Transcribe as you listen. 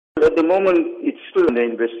At the moment, it's still in the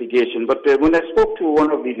investigation. But when I spoke to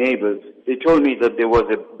one of the neighbors, they told me that there was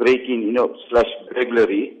a break-in, slash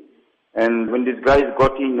burglary. And when these guys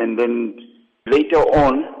got in, and then later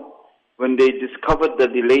on, when they discovered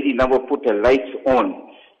that the lady never put her lights on,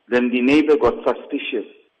 then the neighbor got suspicious.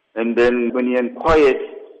 And then when he inquired,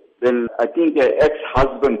 then I think her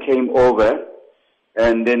ex-husband came over,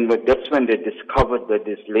 and then that's when they discovered that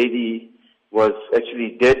this lady was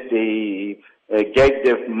actually dead. They gagged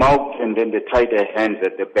her mouth, and then they tied her hands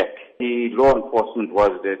at the back. The law enforcement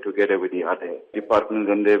was there together with the other departments.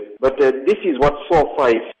 But this is what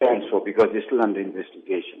 4-5 stands for, because it's still under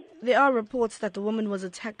investigation. There are reports that the woman was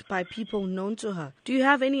attacked by people known to her. Do you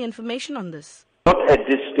have any information on this? Not at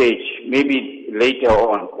this stage. Maybe later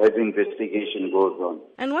on, as the investigation goes on.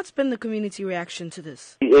 And what's been the community reaction to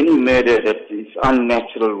this? Any murder that is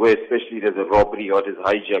unnatural, where especially there's a robbery or there's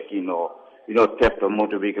hijacking or theft of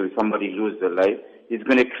motor vehicle, somebody lose their life, it's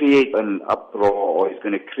going to create an uproar, or it's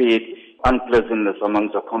going to create unpleasantness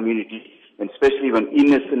amongst the community, and especially when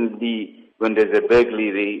when there's a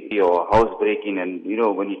burglary or housebreaking, and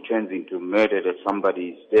when it turns into murder that somebody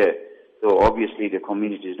is there. So obviously the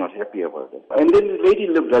community is not happy about it. And then the lady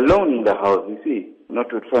lived alone in the house, you see,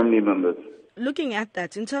 not with family members. Looking at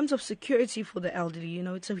that, in terms of security for the elderly,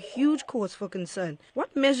 it's a huge cause for concern.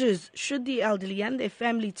 What measures should the elderly and their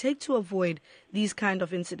family take to avoid these kind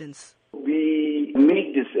of incidents? We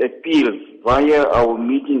make this appeal via our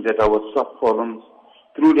meetings at our sub-forums,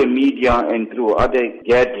 through the media and through other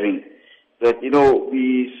gatherings, that,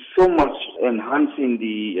 we so much enhancing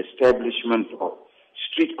the establishment of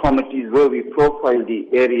street committees where we profile the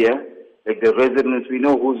area, like the residents, we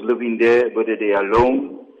know who's living there, whether they are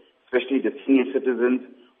alone, especially the senior citizens,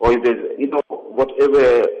 or if there's,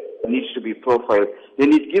 whatever needs to be profiled.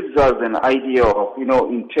 Then it gives us an idea of,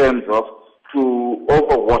 in terms of to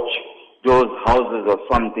overwatch those houses or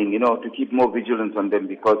something, to keep more vigilance on them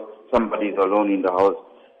because somebody's alone in the house.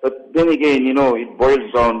 But then again, it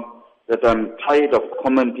boils down that I'm tired of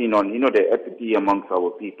commenting on, the apathy amongst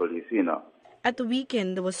our people, you see now. At the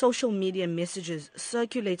weekend, there were social media messages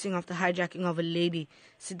circulating of the hijacking of a lady,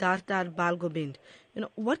 Siddhartha Balgobind.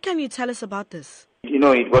 What can you tell us about this?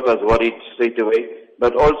 It got us worried straight away,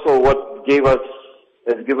 but also what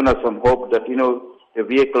has given us some hope that, the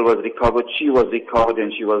vehicle was recovered, she was recovered,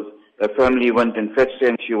 and her family went and fetched her,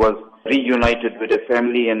 and she was reunited with her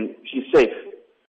family, and she's safe.